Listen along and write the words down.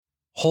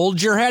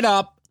hold your head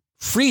up.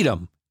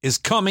 Freedom is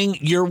coming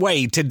your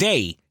way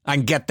today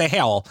on Get the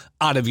Hell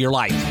Out of Your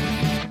Life.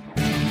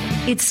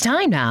 It's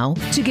time now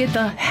to get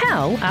the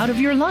hell out of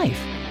your life.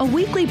 A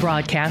weekly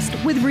broadcast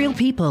with real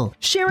people,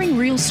 sharing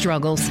real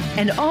struggles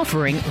and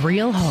offering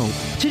real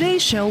hope.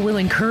 Today's show will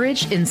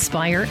encourage,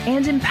 inspire,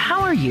 and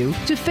empower you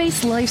to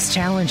face life's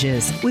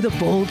challenges with a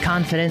bold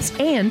confidence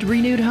and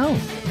renewed hope.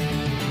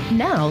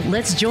 Now,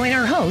 let's join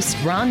our host,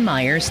 Ron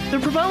Myers, the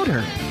promoter.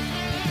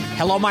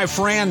 Hello, my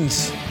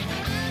friends.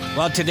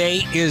 Well,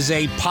 today is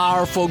a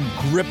powerful,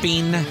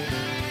 gripping,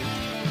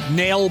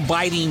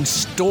 nail-biting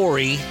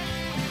story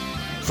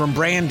from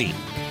Brandy.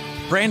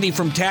 Brandy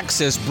from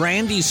Texas.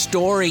 Brandy's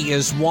story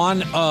is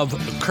one of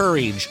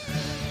courage.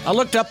 I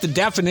looked up the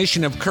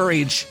definition of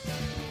courage,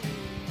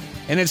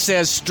 and it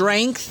says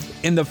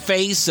strength in the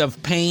face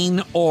of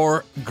pain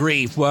or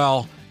grief.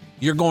 Well,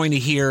 you're going to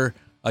hear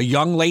a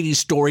young lady's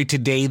story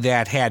today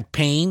that had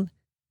pain,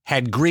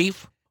 had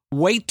grief.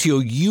 Wait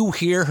till you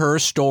hear her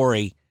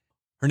story.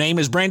 Her name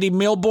is Brandy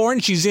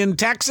Milbourne. She's in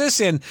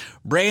Texas. And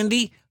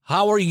Brandy,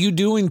 how are you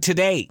doing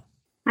today?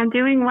 I'm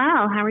doing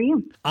well. How are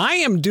you? I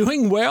am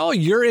doing well.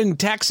 You're in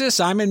Texas.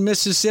 I'm in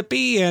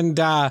Mississippi. And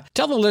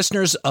tell the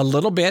listeners a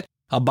little bit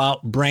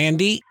about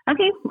Brandy.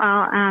 Okay.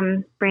 Well,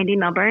 Brandy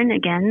Milbourne.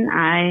 Again,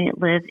 I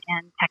live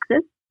in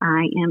Texas.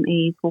 I am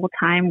a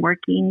full-time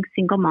working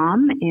single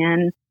mom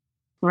and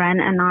run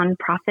a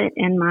nonprofit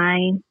in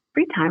my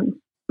free time.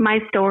 My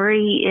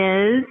story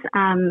is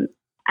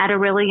at a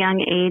really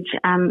young age,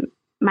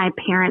 my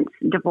parents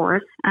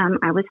divorced.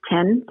 I was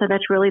 10, so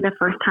that's really the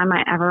first time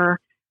I ever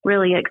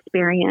really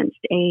experienced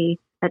a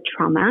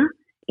trauma.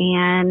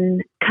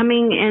 And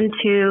coming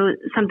into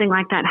something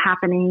like that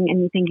happening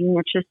and you thinking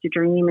it's just a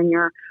dream and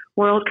your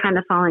world kind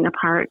of falling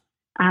apart,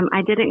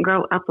 I didn't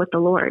grow up with the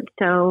Lord.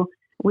 So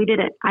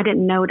I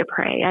didn't know to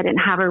pray. I didn't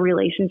have a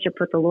relationship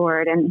with the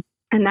Lord. And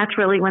that's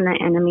really when the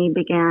enemy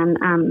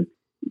began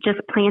just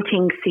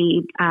planting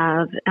seed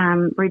of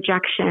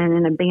rejection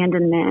and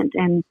abandonment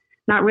and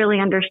not really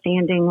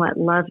understanding what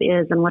love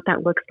is and what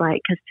that looks like,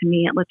 because to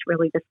me, it looks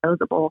really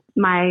disposable.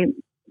 My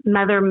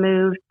mother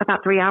moved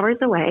about 3 hours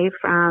away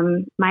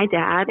from my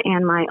dad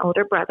and my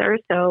older brother.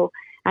 So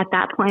at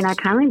that point, I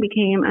kind of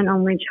became an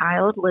only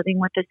child living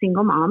with a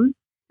single mom.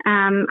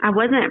 I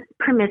wasn't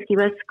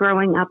promiscuous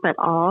growing up at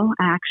all.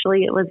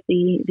 Actually, it was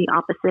the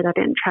opposite. I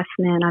didn't trust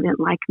men. I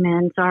didn't like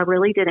men. So I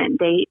really didn't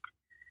date.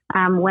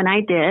 When I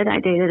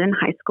dated in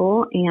high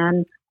school,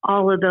 and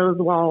all of those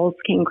walls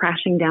came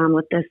crashing down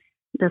with this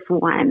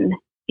one.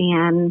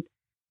 And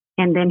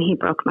then he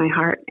broke my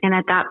heart. And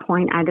at that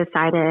point, I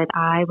decided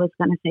I was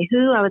going to say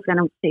who, I was going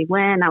to say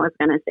when, I was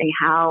going to say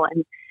how.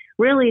 And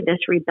really this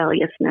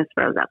rebelliousness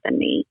rose up in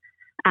me.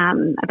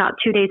 About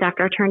 2 days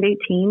after I turned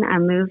 18, I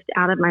moved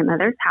out of my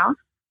mother's house.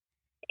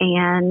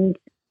 And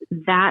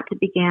that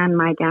began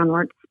my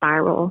downward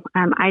spiral.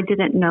 I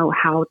didn't know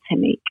how to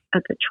make a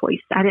good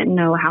choice. I didn't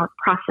know how to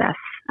process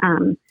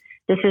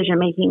decision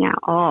making at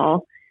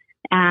all.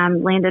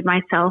 Landed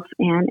myself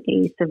in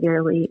a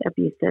severely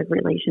abusive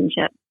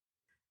relationship.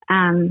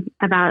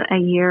 About a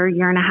year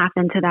and a half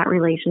into that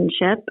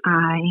relationship,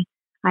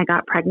 I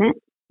got pregnant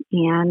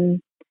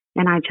and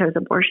I chose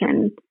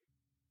abortion.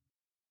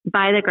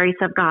 By the grace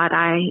of God,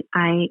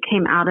 I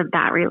came out of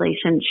that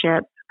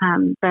relationship,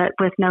 but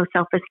with no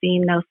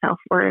self-esteem, no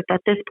self-worth.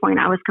 At this point,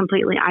 I was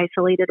completely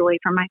isolated away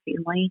from my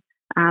family.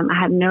 I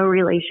had no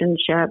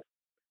relationship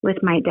with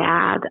my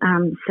dad,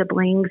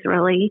 siblings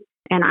really,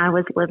 and I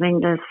was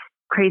living this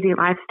crazy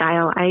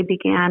lifestyle. I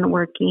began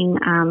working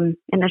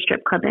in the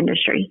strip club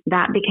industry.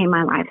 That became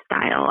my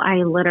lifestyle.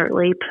 I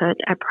literally put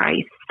a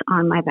price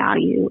on my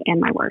value and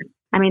my worth.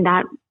 I mean,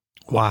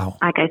 wow.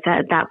 Like I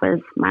said, that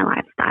was my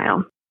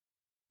lifestyle.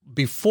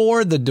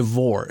 Before the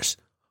divorce,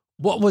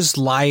 what was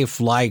life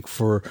like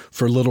for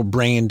little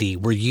Brandy?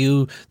 Were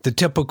you the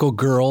typical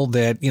girl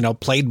that,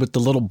 played with the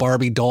little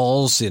Barbie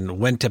dolls and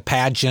went to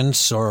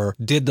pageants or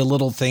did the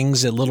little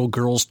things that little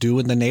girls do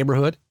in the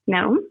neighborhood?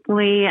 No,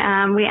 we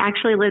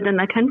actually lived in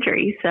the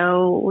country.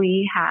 So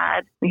we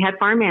had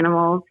farm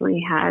animals.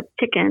 We had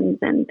chickens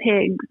and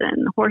pigs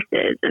and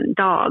horses and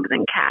dogs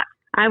and cats.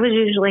 I was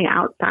usually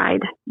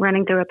outside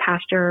running through a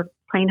pasture,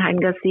 playing hide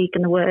and go seek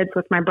in the woods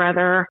with my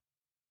brother.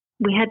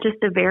 We had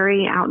just a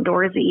very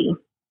outdoorsy.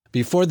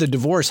 Before the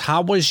divorce,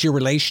 how was your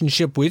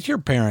relationship with your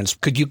parents?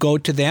 Could you go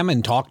to them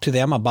and talk to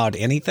them about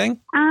anything?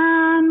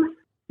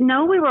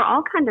 No, we were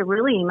all kind of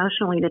really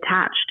emotionally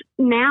detached.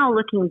 Now,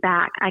 looking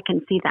back, I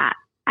can see that.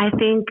 I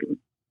think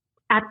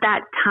at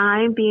that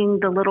time, being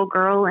the little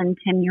girl and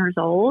 10 years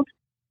old,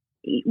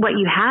 what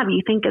you have,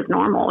 you think is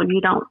normal.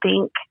 You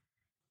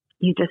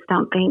just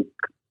don't think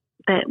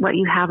that what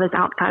you have is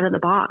outside of the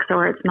box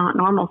or it's not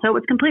normal. So it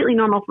was completely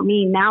normal for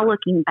me. Now,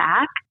 looking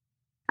back,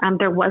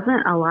 there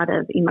wasn't a lot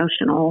of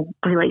emotional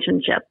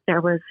relationship.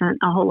 There wasn't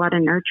a whole lot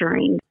of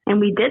nurturing. And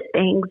we did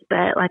things,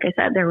 but like I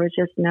said, there was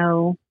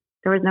no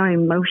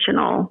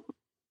emotional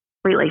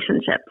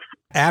relationships.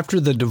 After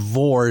the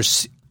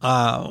divorce,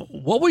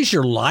 what was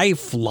your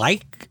life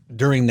like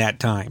during that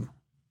time?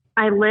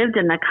 I lived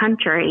in the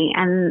country,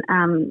 and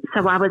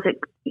so I was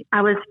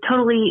I was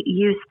totally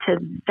used to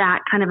that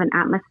kind of an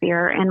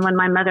atmosphere. And when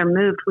my mother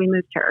moved, we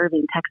moved to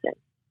Irving, Texas.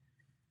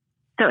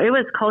 So it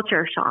was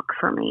culture shock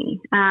for me.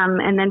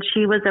 And then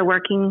she was a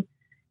working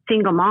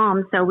single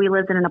mom. So we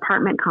lived in an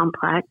apartment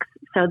complex.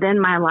 So then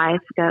my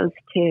life goes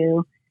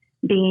to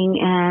being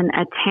in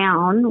a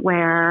town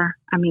where,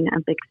 a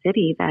big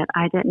city that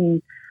I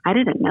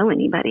didn't know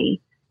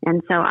anybody.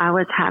 And so I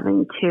was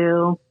having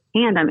to,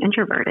 and I'm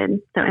introverted.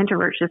 So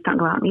introverts just don't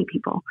go out and meet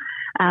people.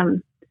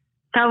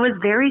 So I was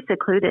very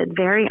secluded,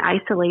 very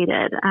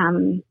isolated.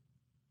 And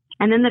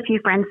then the few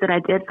friends that I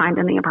did find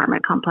in the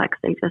apartment complex,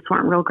 they just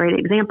weren't real great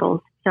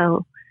examples.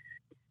 So,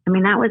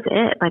 that was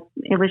it. Like,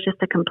 it was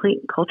just a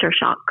complete culture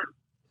shock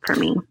for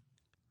me.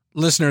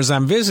 Listeners,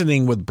 I'm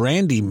visiting with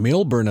Brandy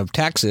Milburn of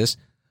Texas.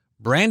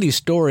 Brandy's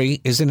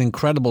story is an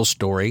incredible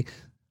story.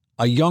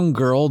 A young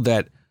girl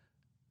that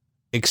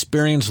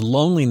experienced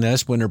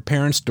loneliness when her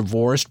parents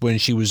divorced when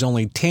she was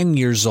only 10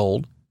 years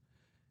old.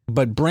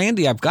 But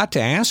Brandy, I've got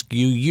to ask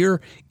you,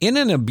 you're in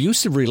an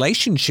abusive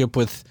relationship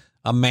with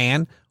a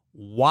man.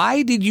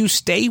 Why did you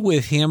stay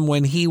with him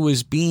when he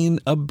was being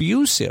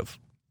abusive?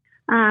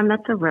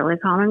 That's a really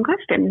common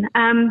question.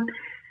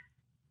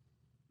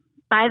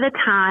 By the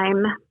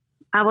time,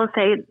 I will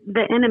say,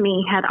 the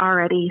enemy had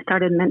already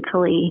started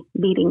mentally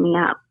beating me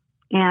up.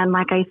 And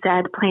like I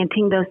said,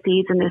 planting those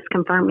seeds and just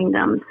confirming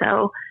them.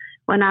 So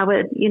when I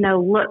would,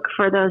 look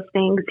for those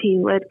things, he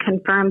would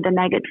confirm the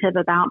negative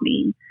about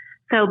me.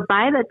 So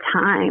by the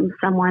time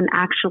someone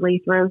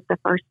actually throws the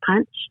first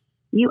punch,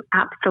 you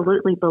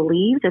absolutely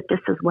believe that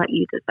this is what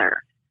you deserve.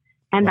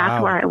 And Wow.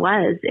 That's where I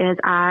was, is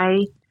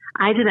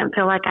I didn't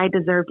feel like I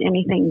deserved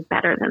anything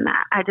better than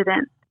that. I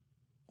didn't.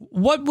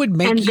 What would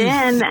make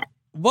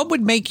what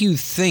would make you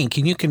think,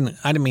 and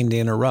I didn't mean to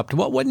interrupt,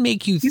 what would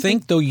make you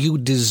think, though, you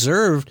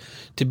deserved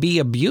to be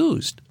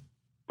abused?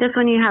 Just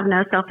when you have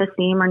no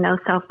self-esteem or no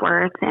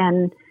self-worth.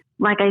 And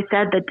like I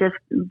said,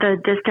 the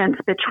distance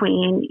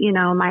between,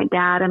 my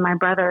dad and my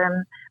brother,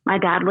 and my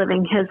dad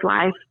living his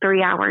life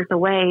 3 hours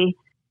away,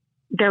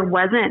 there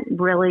wasn't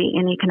really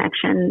any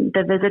connection.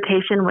 The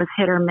visitation was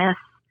hit or miss.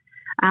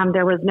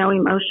 There was no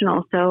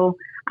emotional. So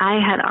I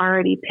had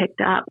already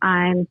picked up,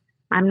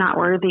 I'm not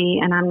worthy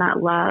and I'm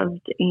not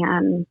loved.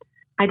 And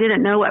I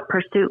didn't know what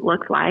pursuit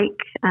looked like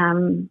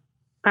from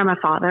a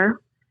father.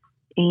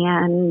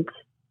 And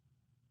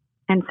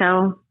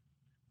so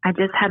I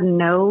just had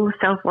no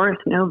self-worth,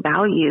 no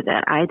value,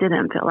 that I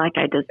didn't feel like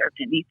I deserved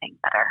anything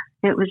better.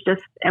 It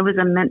was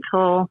a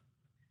mental.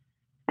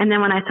 And then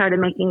when I started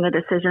making the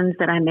decisions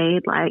that I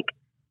made, like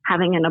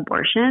having an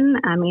abortion,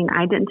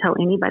 I didn't tell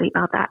anybody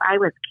about that. I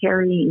was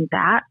carrying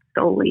that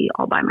solely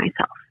all by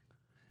myself.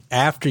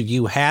 After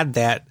you had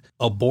that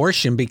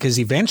abortion, because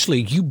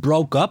eventually you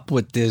broke up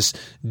with this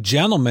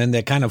gentleman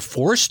that kind of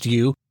forced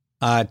you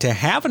to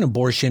have an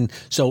abortion.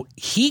 So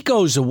he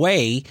goes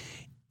away.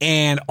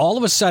 And all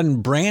of a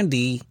sudden,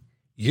 Brandy,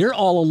 you're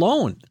all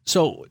alone.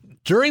 So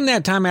during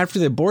that time after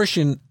the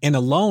abortion and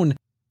alone,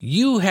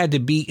 you had to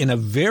be in a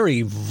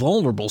very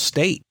vulnerable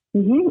state.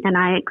 Mm-hmm. And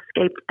I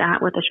escaped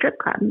that with a strip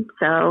club.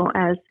 So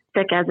as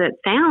sick as it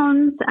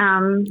sounds,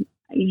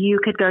 you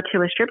could go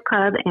to a strip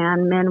club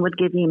and men would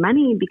give you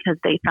money because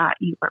they thought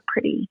you were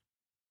pretty.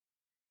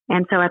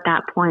 And so at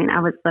that point,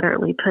 I was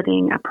literally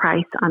putting a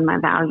price on my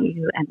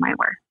value and my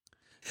worth.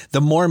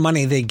 The more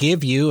money they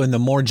give you and the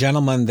more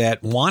gentlemen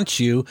that want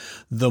you,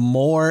 the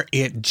more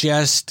it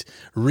just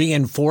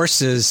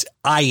reinforces,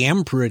 I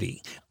am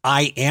pretty.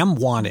 I am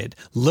wanted.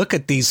 Look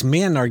at these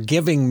men are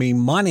giving me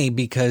money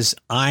because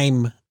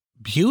I'm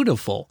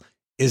beautiful.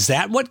 Is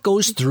that what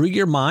goes through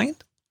your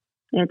mind?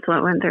 It's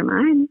what went through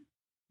mine.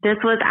 This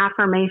was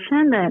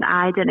affirmation that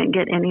I didn't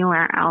get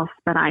anywhere else,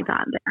 but I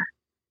got there.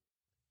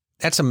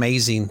 That's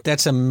amazing.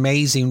 That's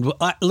amazing.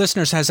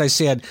 Listeners, as I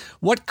said,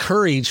 what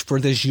courage for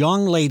this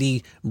young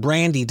lady,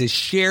 Brandy, to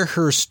share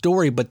her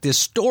story. But this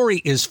story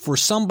is for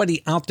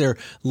somebody out there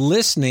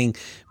listening,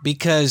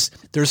 because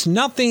there's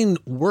nothing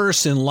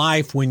worse in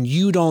life when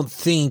you don't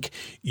think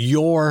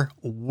you're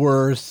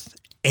worth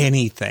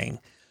anything.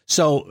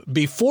 So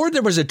before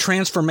there was a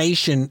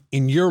transformation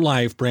in your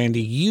life,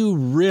 Brandy, you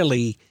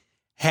really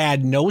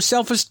had no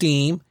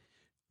self-esteem,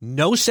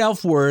 no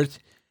self-worth.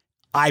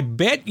 I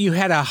bet you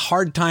had a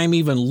hard time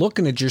even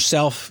looking at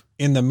yourself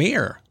in the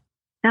mirror.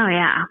 Oh,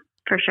 yeah,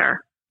 for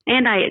sure.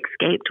 And I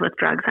escaped with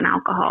drugs and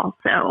alcohol.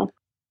 So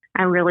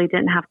I really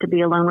didn't have to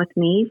be alone with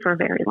me for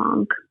very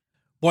long.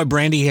 Boy,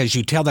 Brandy, as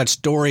you tell that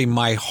story,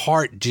 my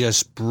heart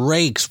just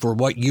breaks for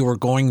what you were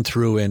going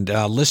through. And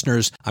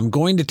listeners, I'm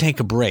going to take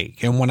a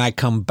break. And when I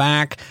come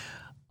back,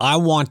 I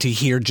want to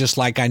hear, just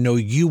like I know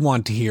you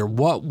want to hear,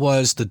 what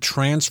was the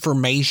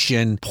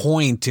transformation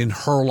point in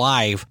her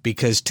life?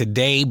 Because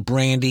today,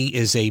 Brandy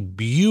is a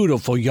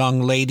beautiful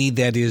young lady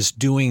that is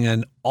doing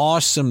an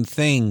awesome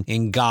thing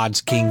in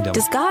God's kingdom.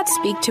 Does God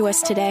speak to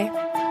us today?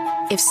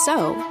 If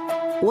so,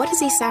 what does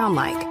he sound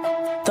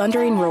like?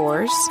 Thundering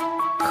roars?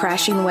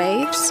 Crashing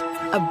waves?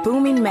 A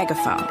booming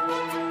megaphone?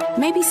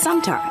 Maybe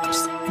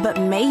sometimes, but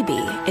maybe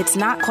it's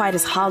not quite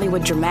as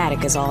Hollywood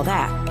dramatic as all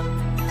that.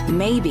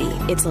 Maybe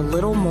it's a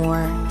little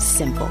more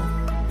simple.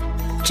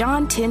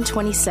 John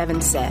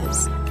 10:27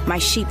 says, "My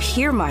sheep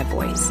hear my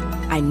voice.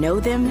 I know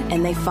them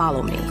and they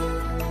follow me."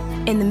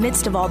 In the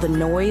midst of all the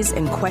noise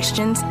and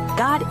questions,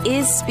 God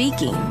is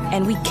speaking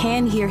and we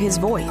can hear his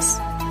voice.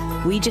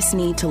 We just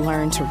need to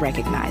learn to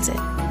recognize it.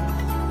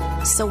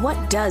 So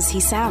what does he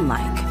sound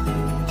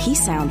like? He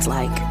sounds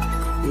like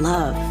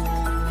love,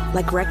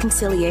 like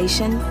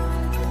reconciliation,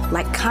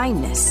 like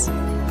kindness,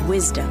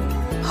 wisdom,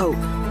 hope,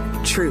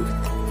 truth.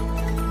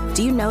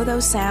 Do you know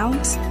those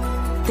sounds?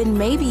 Then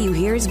maybe you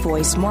hear his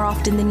voice more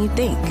often than you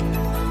think.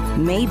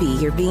 Maybe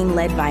you're being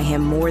led by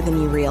him more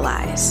than you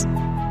realize.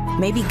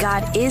 Maybe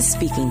God is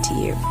speaking to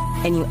you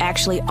and you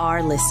actually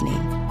are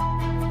listening.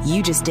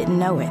 You just didn't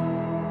know it.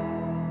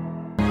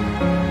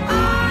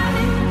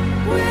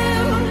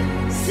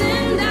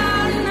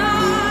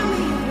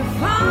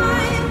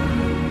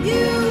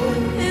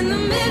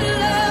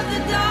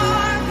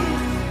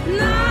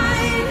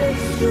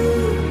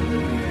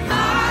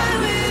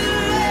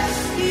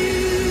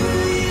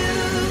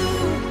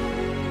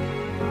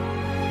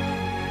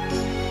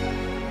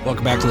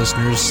 Welcome back,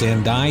 listeners,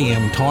 and I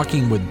am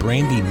talking with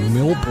Brandy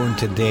Milburn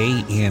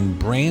today, and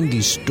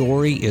Brandy's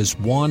story is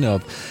one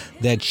of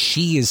that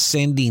she is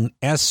sending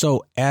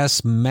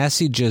SOS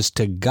messages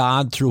to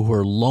God through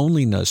her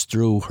loneliness,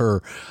 through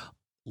her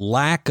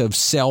lack of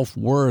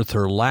self-worth,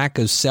 her lack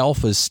of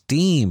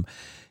self-esteem,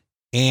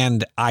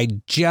 and I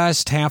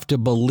just have to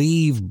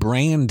believe,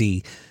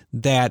 Brandy,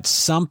 that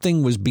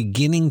something was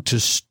beginning to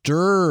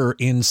stir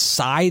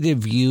inside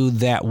of you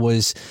that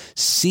was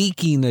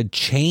seeking a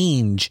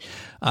change.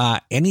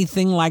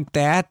 Anything like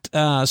that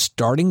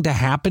starting to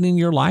happen in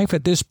your life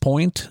at this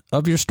point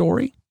of your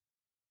story?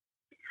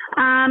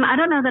 I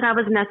don't know that I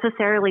was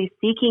necessarily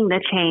seeking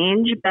the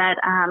change, but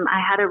I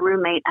had a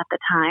roommate at the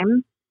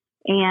time.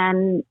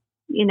 And,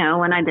 you know,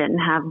 when I didn't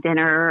have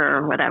dinner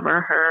or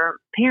whatever, her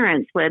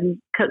parents would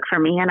cook for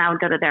me and I would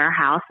go to their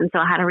house. And so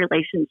I had a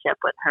relationship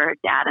with her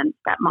dad and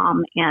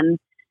stepmom. And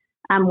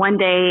one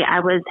day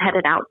I was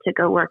headed out to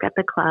go work at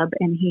the club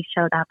and he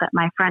showed up at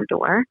my front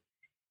door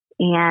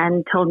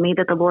and told me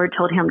that the Lord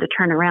told him to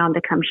turn around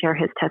to come share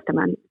his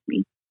testimony with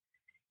me.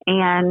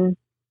 And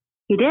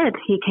he did.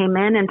 He came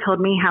in and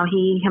told me how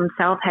he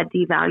himself had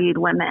devalued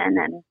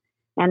women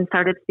and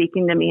started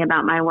speaking to me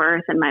about my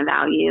worth and my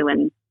value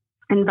and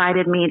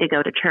invited me to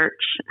go to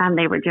church.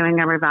 They were doing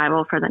a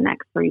revival for the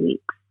next 3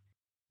 weeks.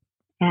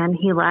 And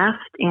he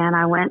left and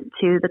I went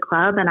to the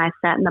club and I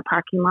sat in the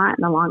parking lot.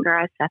 And the longer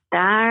I sat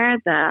there,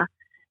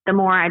 the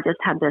more I just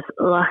had this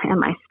in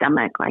my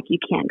stomach, like you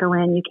can't go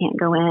in, you can't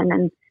go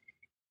in.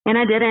 And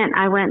I didn't.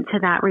 I went to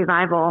that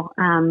revival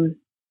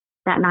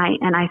that night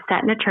and I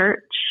sat in a church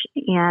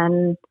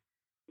and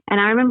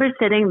I remember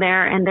sitting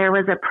there and there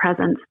was a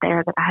presence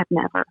there that I had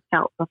never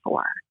felt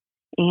before.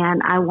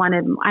 And I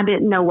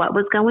didn't know what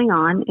was going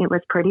on. It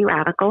was pretty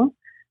radical.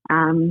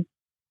 And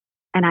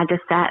I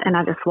just sat and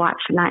I just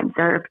watched and I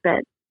observed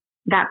that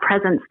that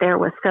presence there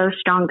was so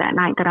strong that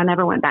night that I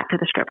never went back to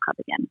the strip club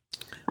again.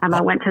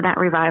 I went to that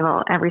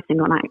revival every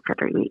single night for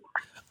 3 weeks.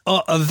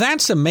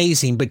 That's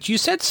amazing. But you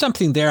said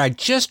something there I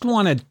just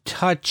want to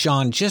touch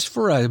on just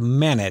for a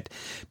minute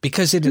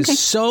because it is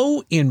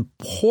so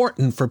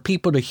important for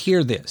people to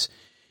hear this.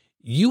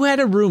 You had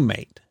a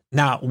roommate.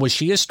 Now, was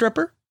she a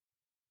stripper?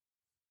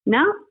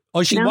 No.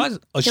 Oh, she no. was.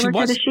 Oh, she was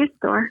was at a shoe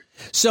store.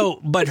 So,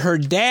 but her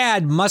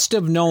dad must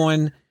have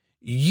known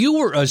you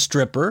were a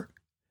stripper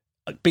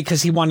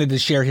because he wanted to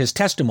share his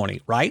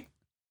testimony, right?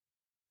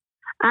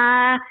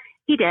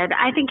 He did.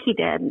 I think he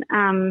did.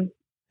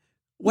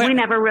 We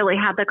never really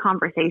had the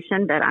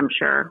conversation, but I'm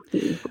sure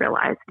he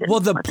realized it. Well,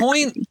 the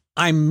point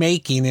I'm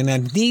making, and I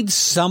need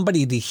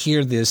somebody to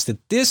hear this,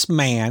 that this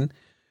man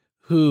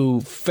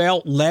who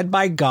felt led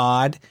by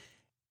God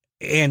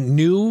and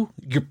knew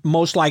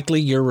most likely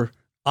your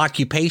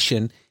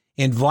occupation,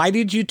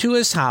 invited you to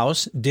his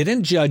house,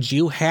 didn't judge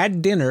you,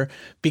 had dinner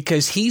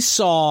because he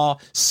saw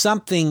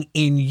something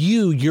in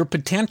you, your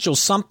potential,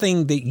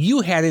 something that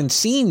you hadn't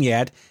seen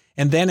yet.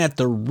 And then at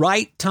the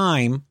right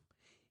time,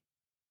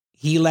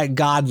 he let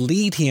God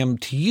lead him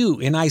to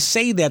you. And I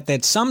say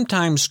that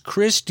sometimes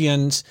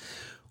Christians,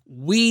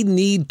 we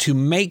need to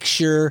make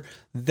sure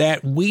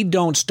that we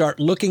don't start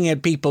looking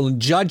at people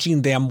and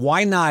judging them.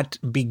 Why not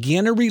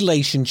begin a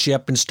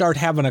relationship and start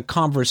having a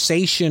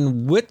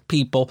conversation with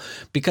people?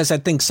 Because I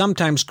think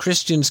sometimes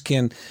Christians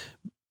can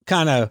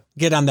kind of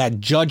get on that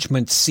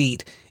judgment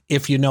seat,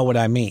 if you know what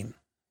I mean.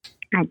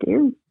 I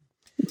do.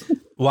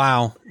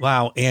 Wow.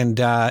 And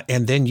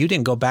then you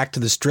didn't go back to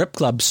the strip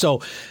club. So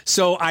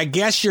I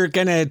guess you're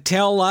going to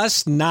tell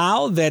us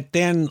now that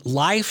then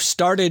life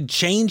started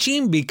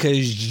changing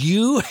because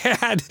you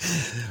had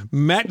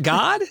met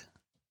God?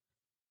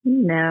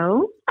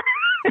 No.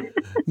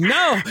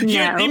 No.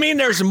 You mean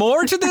there's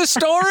more to this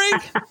story?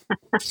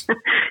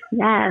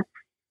 Yes.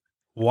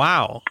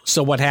 Wow.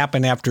 So what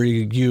happened after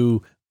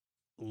you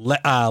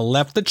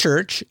left the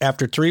church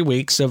after 3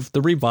 weeks of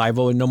the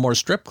revival and no more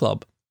strip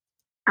club?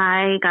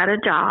 I got a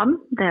job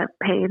that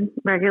paid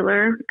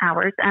regular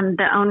hours, and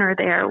the owner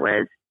there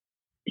was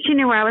she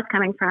knew where I was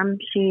coming from.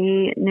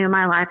 She knew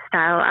my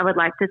lifestyle. I would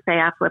like to say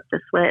I flipped the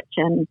switch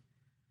and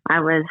I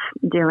was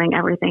doing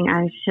everything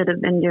I should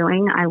have been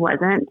doing. I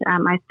wasn't.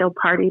 I still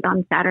partied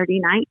on Saturday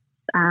nights,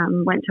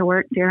 went to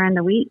work during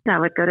the week. I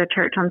would go to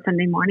church on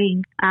Sunday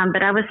morning.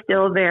 But I was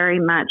still very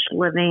much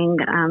living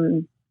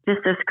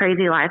just this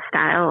crazy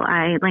lifestyle.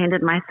 I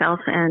landed myself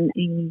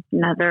in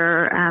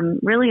another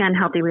really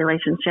unhealthy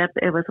relationship.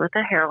 It was with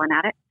a heroin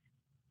addict.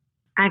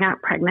 I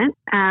got pregnant.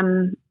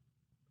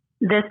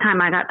 This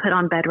time I got put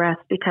on bed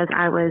rest because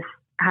I was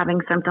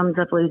having symptoms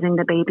of losing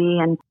the baby.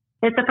 And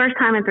it's the first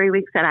time in 3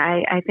 weeks that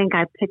I think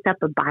I picked up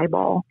a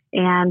Bible,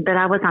 but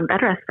I was on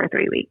bed rest for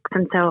 3 weeks.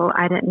 And so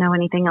I didn't know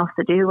anything else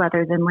to do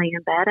other than lay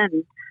in bed.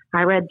 And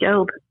I read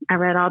Job. I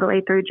read all the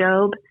way through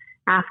Job.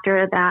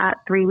 After that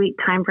 3 week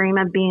time frame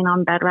of being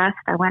on bed rest,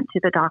 I went to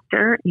the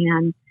doctor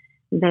and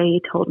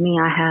they told me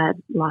I had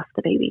lost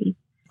the baby.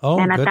 Oh,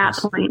 and at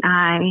goodness. that point,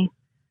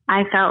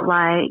 I felt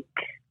like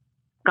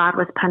God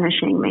was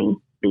punishing me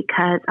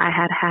because I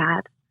had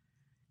had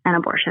an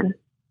abortion.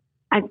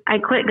 I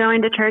quit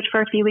going to church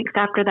for a few weeks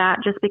after that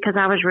just because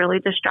I was really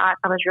distraught.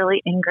 I was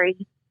really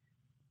angry.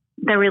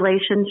 The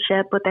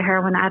relationship with the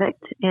heroin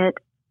addict, it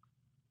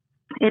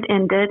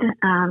ended.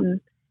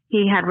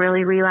 He had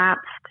really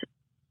relapsed.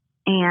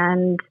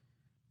 And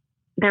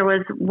there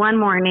was one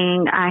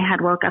morning I had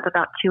woke up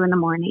about 2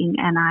 a.m.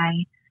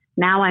 and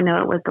now I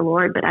know it was the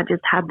Lord, but I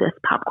just had this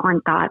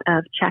popcorn thought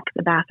of check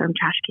the bathroom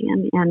trash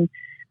can. And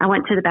I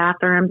went to the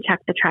bathroom,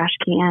 checked the trash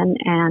can,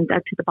 and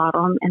dug to the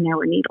bottom, and there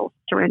were needles,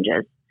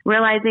 syringes.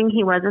 Realizing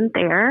he wasn't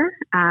there,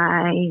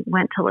 I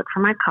went to look for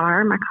my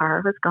car. My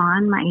car was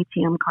gone. My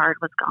ATM card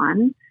was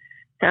gone.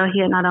 So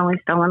he had not only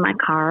stolen my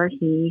car,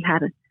 he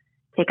had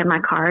taken my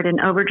card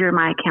and overdrew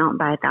my account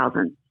by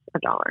thousands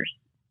of dollars.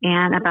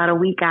 And about a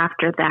week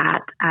after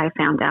that, I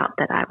found out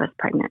that I was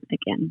pregnant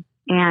again.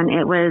 And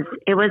it was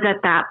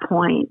at that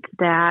point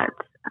that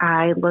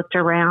I looked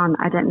around.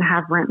 I didn't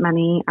have rent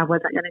money. I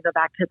wasn't going to go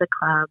back to the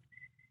club.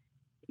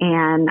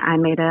 And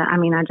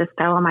I just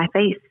fell on my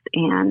face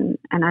and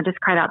I just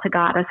cried out to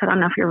God. I said, I don't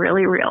know if you're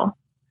really real,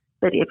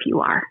 but if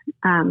you are,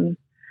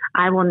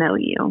 I will know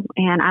you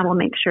and I will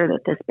make sure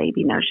that this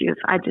baby knows you.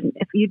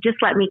 If you just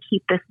let me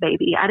keep this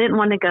baby, I didn't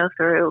want to go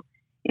through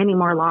any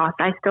more loss.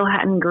 I still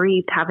hadn't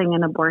grieved having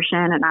an abortion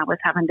and I was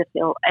having to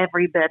feel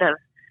every bit of,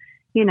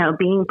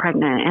 being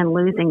pregnant and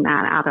losing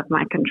that out of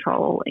my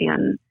control.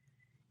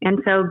 And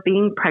so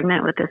being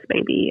pregnant with this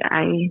baby,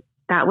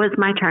 that was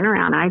my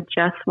turnaround. I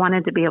just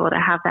wanted to be able to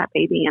have that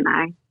baby. And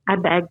I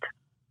begged,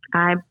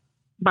 I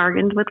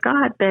bargained with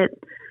God, but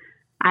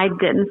I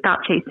didn't stop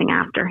chasing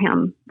after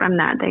him from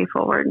that day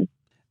forward.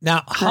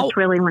 Now, that's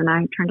really when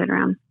I turned it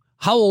around.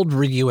 How old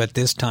were you at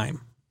this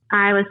time?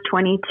 I was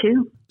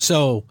 22.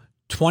 So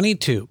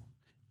 22,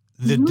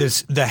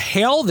 the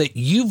hell that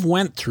you've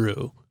went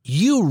through,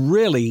 you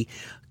really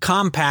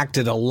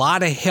compacted a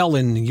lot of hell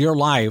in your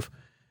life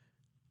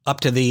up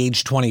to the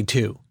age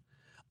 22,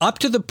 up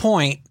to the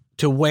point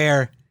to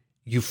where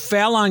you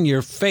fell on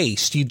your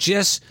face. You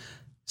just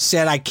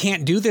said, I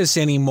can't do this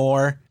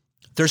anymore.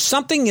 There's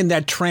something in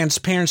that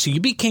transparency. You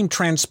became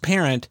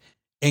transparent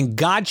and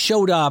God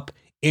showed up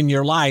in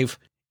your life.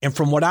 And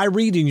from what I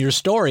read in your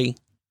story,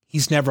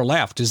 he's never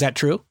left. Is that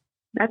true?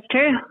 That's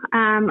true.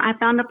 I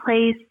found a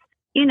place,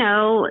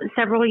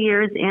 several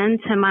years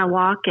into my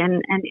walk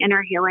and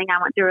inner healing.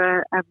 I went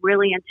through a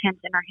really intense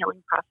inner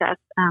healing process.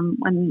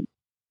 When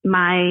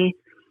my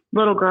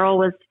little girl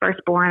was first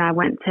born, I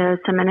went to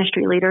some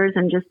ministry leaders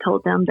and just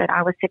told them that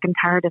I was sick and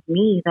tired of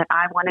me, that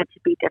I wanted to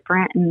be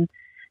different. And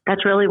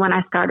that's really when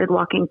I started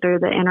walking through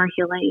the inner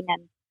healing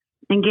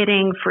and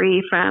getting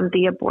free from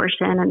the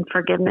abortion and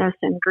forgiveness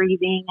and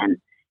grieving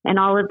and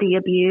all of the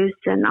abuse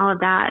and all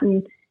of that.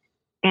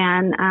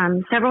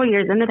 And several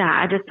years into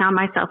that, I just found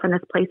myself in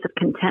this place of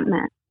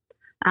contentment.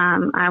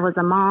 I was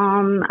a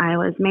mom, I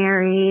was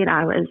married,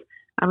 I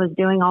was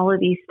doing all of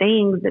these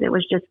things, but it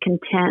was just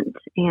content.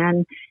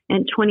 And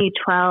in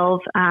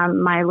 2012,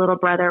 my little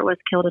brother was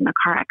killed in a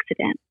car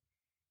accident.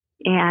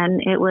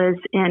 And it was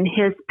in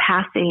his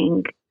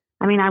passing,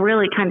 I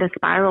really kind of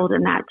spiraled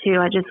in that too.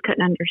 I just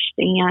couldn't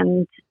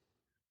understand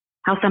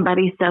how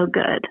somebody so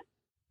good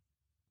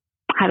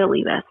had to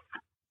leave us.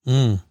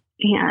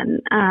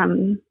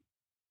 And,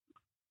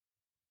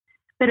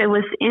 but it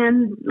was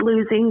in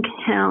losing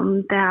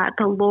him that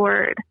the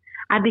Lord,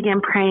 I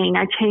began praying.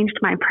 I changed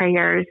my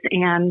prayers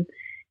and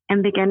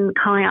began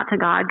calling out to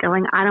God,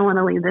 going, I don't want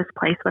to leave this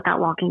place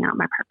without walking out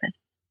my purpose.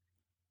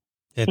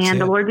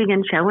 The Lord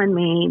began showing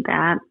me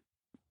that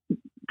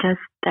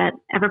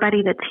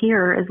everybody that's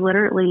here is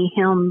literally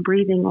him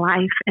breathing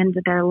life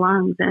into their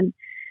lungs. And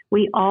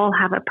we all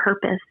have a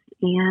purpose.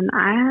 And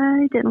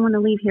I didn't want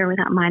to leave here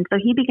without mine. So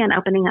he began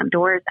opening up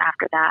doors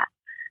after that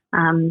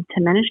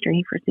to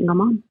ministry for single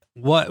moms.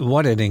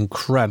 What an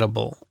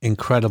incredible,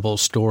 incredible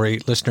story.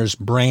 Listeners,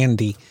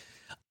 Brandy,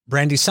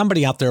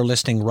 somebody out there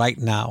listening right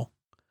now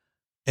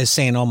is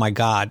saying, oh my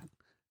God,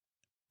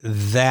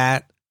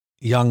 that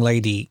young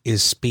lady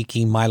is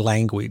speaking my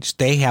language.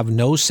 They have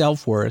no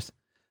self-worth.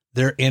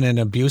 they're in an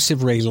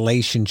abusive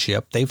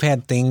relationship. They've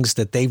had things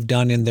that they've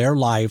done in their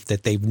life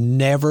that they've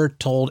never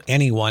told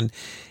anyone,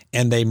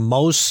 and they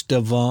most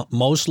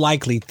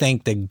likely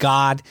think that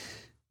God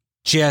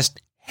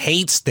just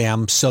hates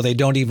them, so they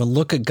don't even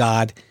look at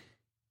God.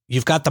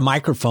 You've got the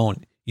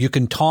microphone. You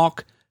can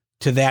talk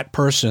to that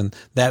person,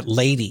 that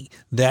lady,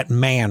 that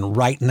man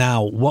right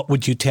now. What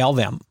would you tell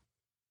them?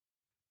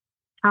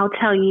 I'll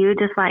tell you,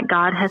 just like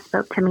God has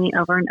spoke to me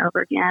over and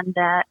over again,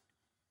 that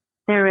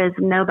there is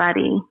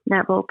nobody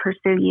that will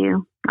pursue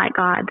you like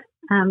God.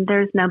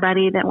 There's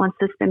nobody that wants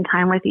to spend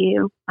time with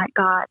you like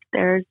God.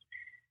 There's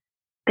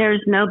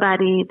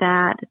nobody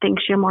that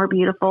thinks you're more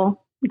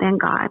beautiful than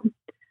God.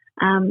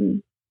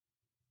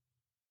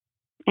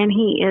 And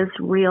he is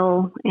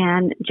real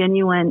and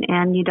genuine,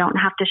 and you don't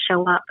have to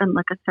show up and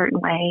look a certain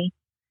way.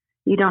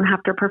 You don't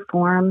have to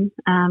perform.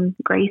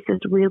 Grace is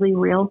really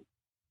real.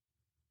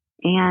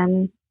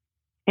 And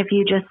if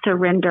you just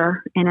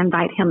surrender and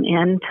invite him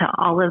into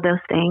all of those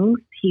things,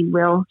 he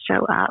will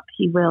show up.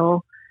 He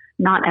will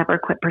not ever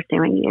quit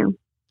pursuing you.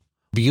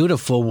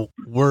 Beautiful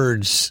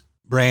words,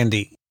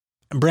 Brandy.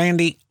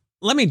 Brandy,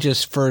 let me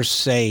just first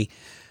say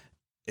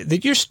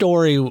that your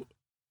story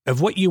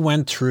of what you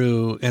went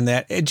through and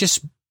that it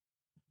just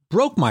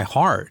broke my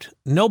heart.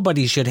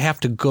 Nobody should have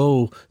to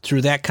go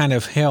through that kind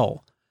of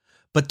hell.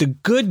 But the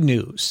good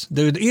news,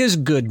 there is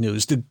good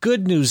news. The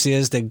good news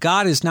is that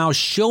God is now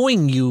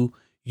showing you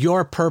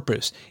your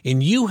purpose,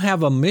 and you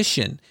have a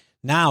mission.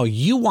 Now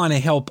you want to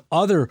help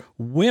other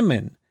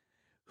women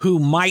who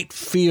might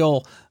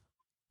feel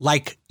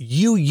like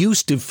you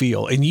used to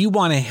feel, and you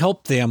want to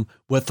help them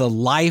with a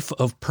life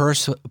of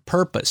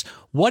purpose.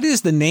 What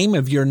is the name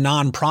of your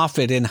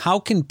nonprofit, and how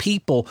can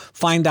people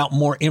find out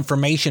more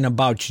information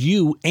about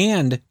you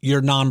and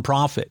your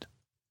nonprofit?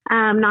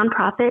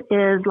 Nonprofit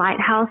is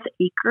Lighthouse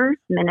Acres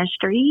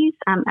Ministries,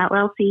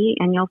 LLC,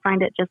 and you'll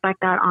find it just like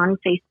that on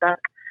Facebook.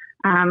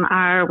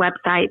 Our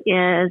website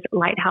is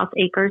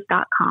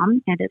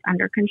lighthouseacres.com. It is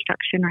under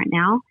construction right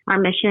now. Our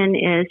mission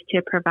is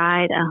to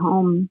provide a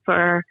home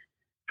for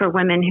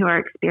women who are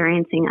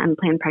experiencing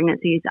unplanned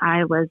pregnancies.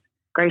 I was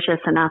gracious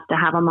enough to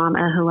have a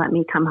mama who let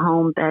me come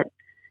home, but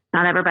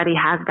not everybody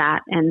has that.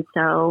 And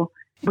so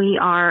we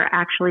are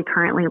actually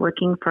currently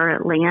looking for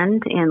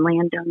land and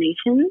land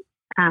donations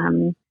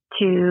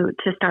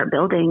to start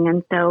building.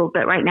 And so,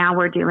 but right now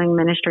we're doing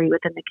ministry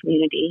within the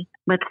community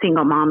with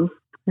single moms.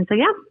 And so,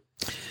 yeah.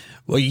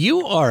 Well,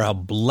 you are a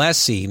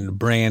blessing,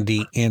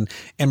 Brandy. And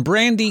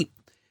Brandy,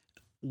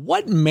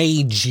 what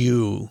made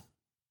you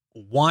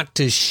want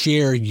to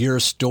share your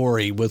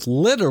story with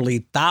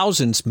literally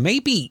thousands,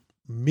 maybe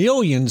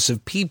millions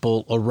of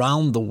people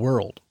around the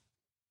world?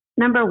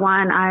 Number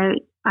one,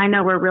 I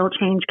know where real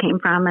change came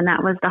from, and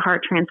that was the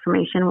heart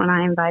transformation when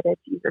I invited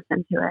Jesus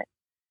into it.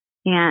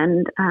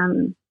 And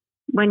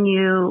when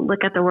you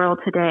look at the world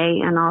today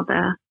and all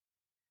the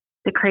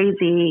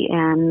crazy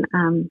and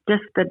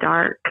just the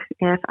dark,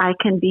 if I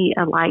can be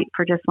a light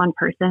for just one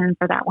person, and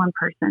for that one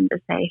person to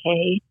say,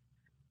 hey,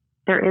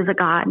 there is a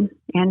God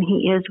and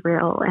he is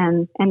real,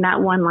 and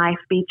that one life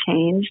be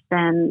changed,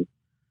 then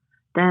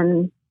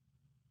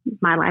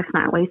my life's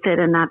not wasted,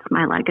 and that's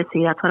my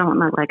legacy. That's what I want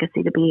my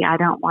legacy to be. I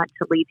don't want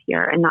to leave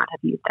here and not have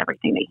used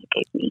everything that he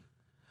gave me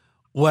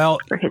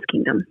for his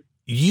kingdom.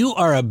 You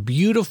are a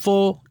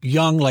beautiful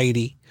young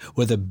lady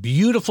with a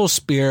beautiful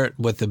spirit,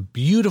 with a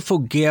beautiful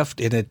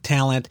gift and a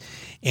talent.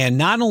 And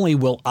not only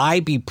will I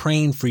be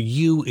praying for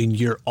you in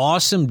your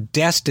awesome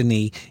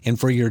destiny and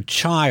for your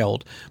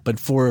child, but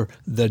for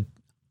the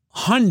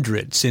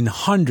hundreds and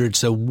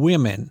hundreds of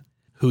women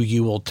who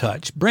you will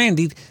touch.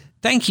 Brandy,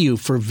 thank you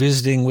for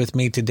visiting with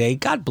me today.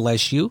 God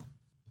bless you.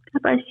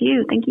 God bless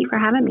you. Thank you for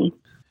having me.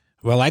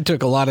 Well, I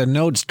took a lot of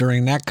notes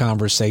during that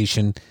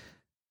conversation.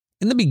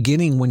 In the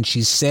beginning, when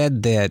she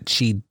said that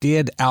she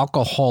did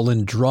alcohol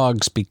and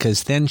drugs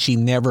because then she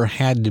never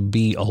had to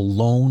be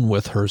alone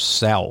with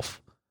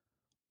herself.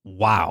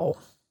 Wow.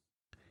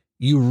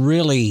 You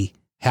really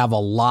have a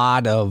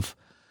lot of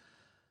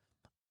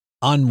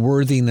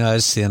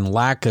unworthiness and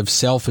lack of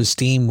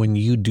self-esteem when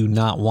you do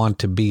not want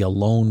to be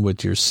alone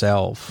with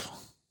yourself.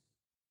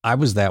 I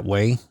was that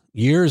way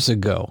years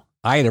ago.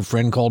 I had a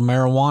friend called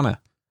marijuana,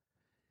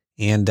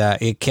 and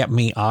it kept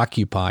me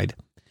occupied.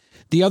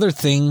 The other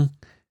thing,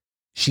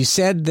 she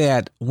said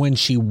that when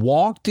she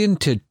walked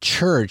into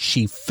church,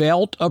 she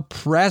felt a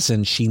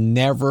presence she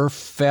never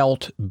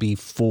felt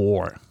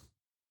before.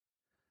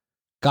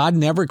 God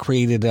never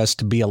created us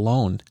to be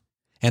alone.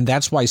 And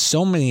that's why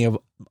so many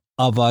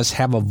of us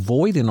have a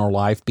void in our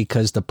life,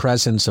 because the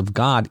presence of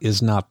God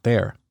is not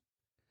there.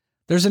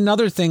 There's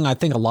another thing I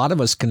think a lot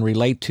of us can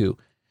relate to.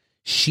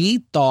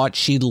 She thought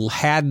she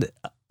had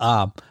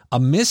a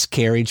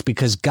miscarriage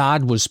because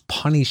God was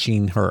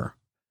punishing her.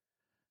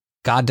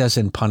 God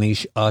doesn't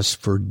punish us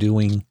for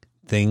doing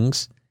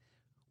things.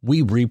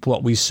 We reap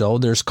what we sow.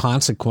 There's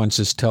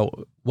consequences to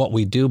what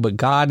we do, but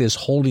God is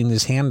holding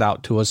his hand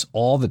out to us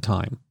all the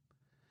time.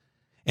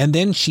 And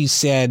then she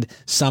said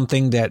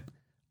something that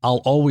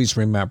I'll always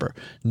remember.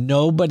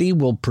 Nobody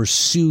will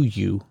pursue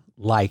you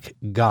like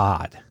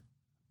God.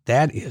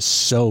 That is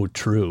so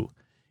true.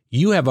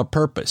 You have a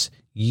purpose.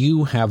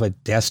 You have a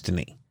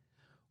destiny.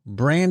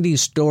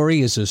 Brandy's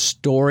story is a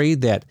story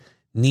that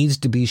needs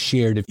to be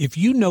shared. If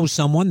you know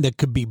someone that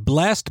could be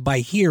blessed by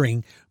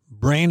hearing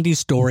Brandy's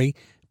story,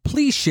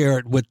 please share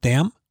it with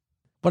them.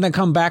 When I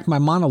come back, my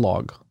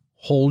monologue,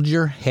 Hold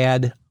Your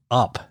Head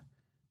Up.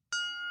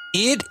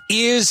 It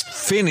is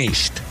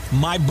finished.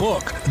 My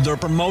book, The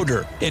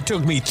Promoter. It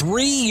took me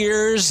 3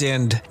 years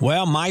and,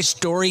 well, my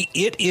story,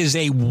 it is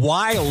a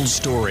wild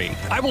story.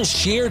 I will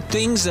share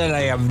things that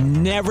I have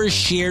never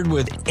shared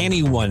with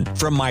anyone,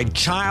 from my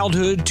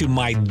childhood to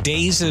my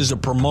days as a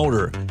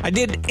promoter. I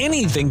did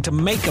anything to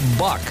make a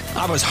buck.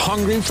 I was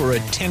hungry for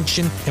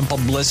attention and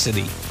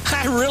publicity.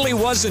 I really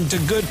wasn't a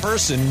good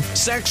person.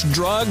 Sex,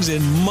 drugs,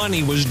 and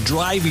money was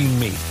driving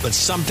me. But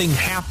something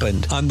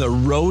happened on the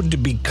road to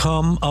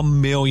become a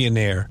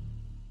millionaire.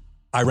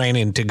 I ran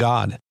into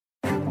God.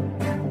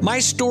 My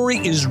story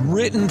is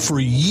written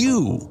for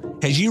you.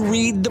 As you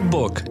read the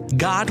book,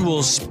 God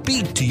will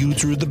speak to you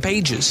through the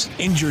pages,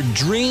 and your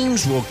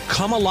dreams will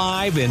come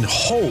alive and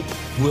hope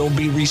will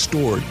be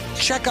restored.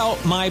 Check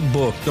out my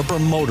book, The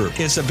Promoter.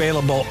 It's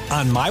available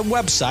on my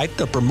website,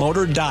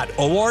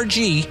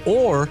 thepromoter.org,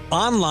 or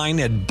online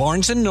at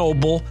Barnes &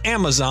 Noble,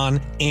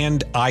 Amazon,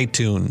 and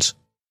iTunes.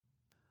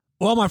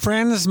 Well, my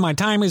friends, my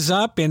time is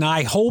up, and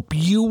I hope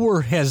you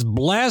were as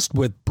blessed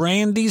with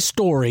Brandy's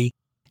story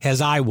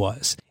as I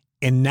was.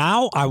 And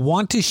now I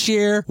want to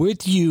share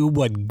with you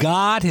what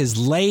God has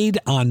laid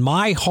on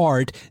my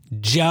heart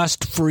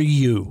just for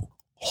you.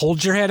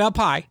 Hold your head up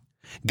high.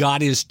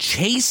 God is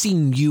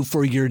chasing you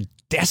for your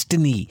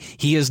destiny.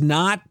 He is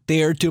not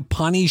there to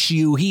punish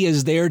you. He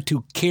is there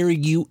to carry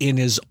you in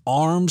his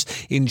arms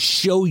and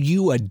show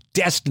you a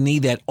destiny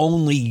that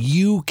only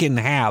you can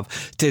have.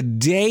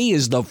 Today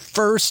is the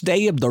first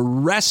day of the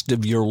rest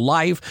of your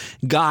life.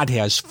 God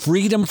has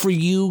freedom for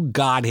you.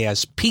 God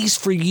has peace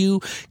for you.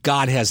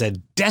 God has a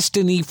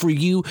destiny for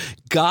you.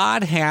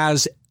 God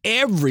has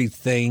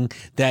everything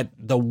that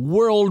the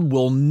world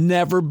will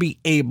never be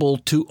able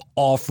to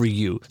offer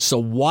you. So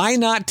why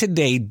not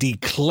today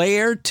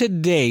declare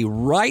today,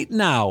 right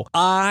now,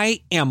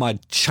 I am a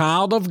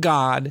child of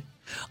God.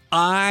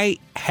 I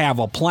have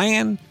a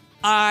plan.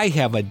 I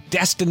have a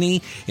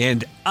destiny,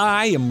 and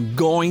I am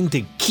going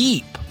to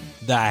keep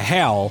the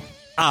hell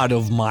out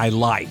of my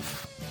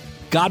life.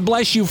 God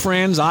bless you,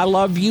 friends. I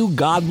love you.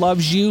 God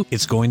loves you.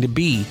 It's going to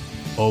be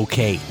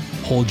okay.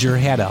 Hold your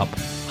head up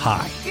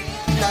high.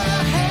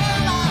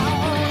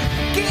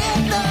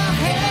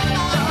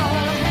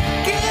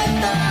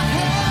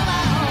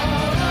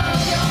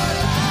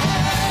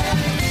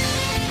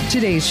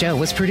 Today's show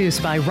was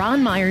produced by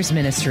Ron Myers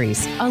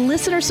Ministries, a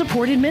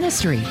listener-supported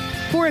ministry.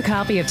 For a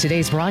copy of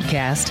today's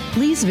broadcast,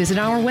 please visit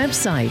our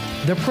website,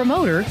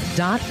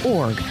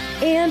 thepromoter.org.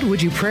 And would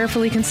you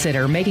prayerfully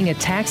consider making a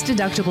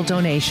tax-deductible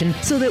donation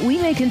so that we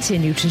may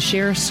continue to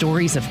share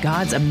stories of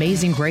God's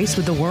amazing grace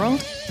with the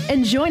world?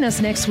 And join us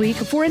next week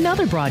for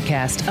another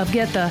broadcast of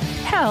Get the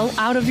Hell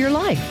Out of Your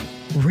Life.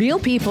 Real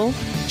people,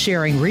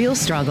 sharing real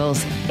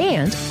struggles,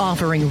 and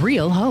offering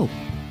real hope.